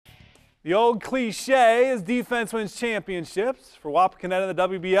The old cliche is defense wins championships. For Wapakoneta in the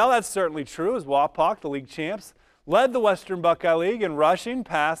WBL, that's certainly true, as Wapak, the league champs, led the Western Buckeye League in rushing,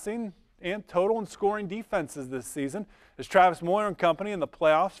 passing, and total and scoring defenses this season, as Travis Moyer and company in the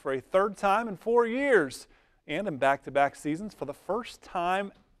playoffs for a third time in 4 years, and in back-to-back seasons for the first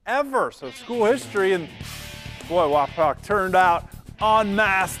time ever. So school history, and boy, Wapak turned out en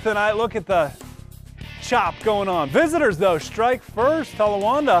masse tonight. Look at the chop going on. Visitors, though, strike first.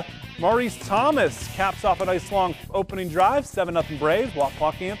 Talawanda, Maurice Thomas caps off a nice long opening drive, 7-0 Braves.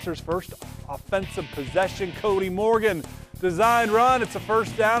 Wapak answers first offensive possession. Cody Morgan, designed run. It's a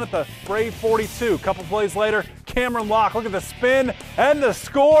first down at the Brave 42. A couple plays later, Cameron Locke. Look at the spin and the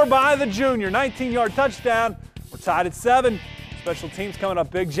score by the junior. 19-yard touchdown. We're tied at 7. Special teams coming up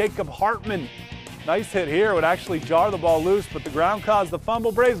big. Jacob Hartman. Nice hit here. Would actually jar the ball loose, but the ground caused the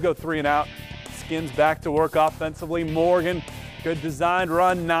fumble. Braves go 3 and out. Skins back to work offensively. Morgan, good designed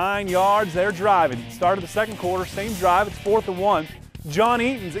run, 9 yards. They're driving. Start of the second quarter, same drive. It's 4th and 1. John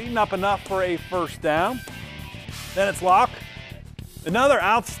Eaton's eating up enough for a first down. Then it's Locke. Another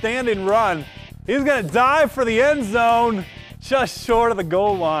outstanding run. He's going to dive for the end zone, just short of the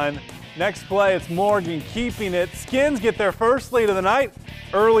goal line. Next play, it's Morgan keeping it. Skins get their first lead of the night.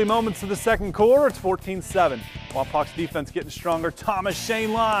 Early moments of the second quarter, it's 14-7. Wapak's defense getting stronger. Thomas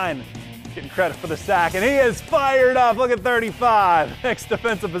Shane Line getting credit for the sack, and he is fired up. Look at 35. Next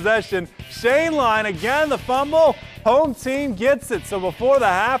defensive possession, Shane Line again, the fumble. Home team gets it. So before the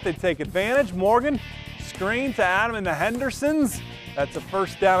half, they take advantage. Morgan, screen to Adam and the Hendersons. That's a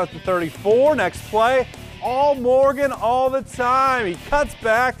first down at the 34. Next play, all Morgan all the time. He cuts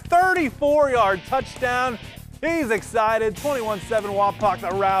back, 34-yard touchdown. He's excited. 21-7 Wapak, the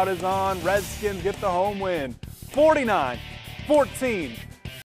route is on. Redskins get the home win. 49-14.